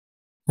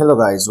Hello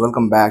guys,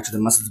 welcome back to the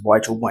Muscles Boy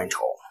 2.0.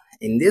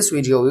 In this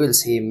video, we will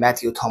see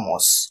Matthew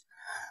Thamos.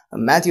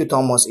 Matthew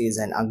Thamos is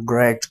a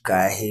great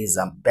guy. He is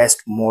a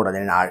best model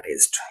and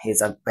artist. He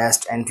is a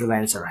best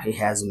influencer. He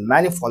has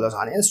many followers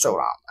on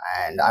Instagram,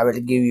 and I will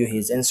give you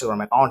his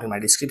Instagram account in my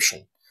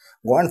description.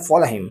 Go and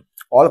follow him.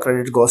 All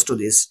credit goes to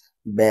this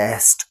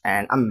best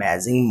and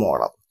amazing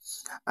model.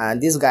 And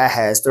this guy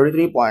has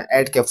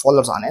 33.8k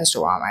followers on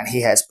Instagram, and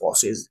he has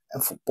posts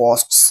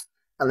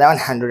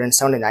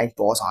 1179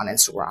 posts on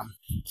Instagram.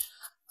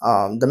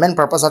 The main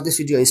purpose of this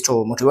video is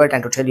to motivate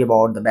and to tell you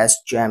about the best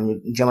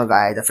gamer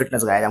guy, the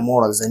fitness guy, the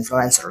models, the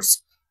influencers,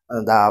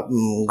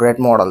 the great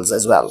models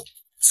as well.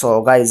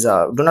 So guys,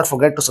 do not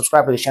forget to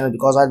subscribe to this channel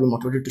because I'll be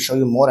motivated to show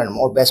you more and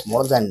more best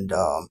models and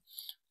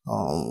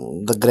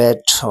the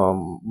great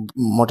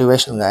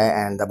motivational guy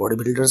and the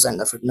bodybuilders and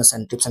the fitness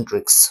and tips and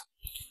tricks.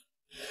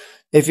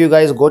 If you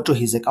guys go to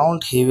his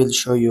account, he will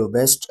show you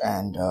best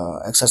and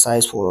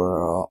exercise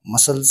for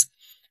muscles.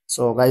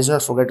 So guys, do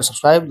not forget to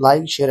subscribe,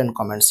 like, share and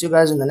comment. See you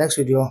guys in the next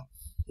video.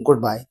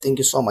 Goodbye. Thank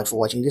you so much for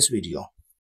watching this video.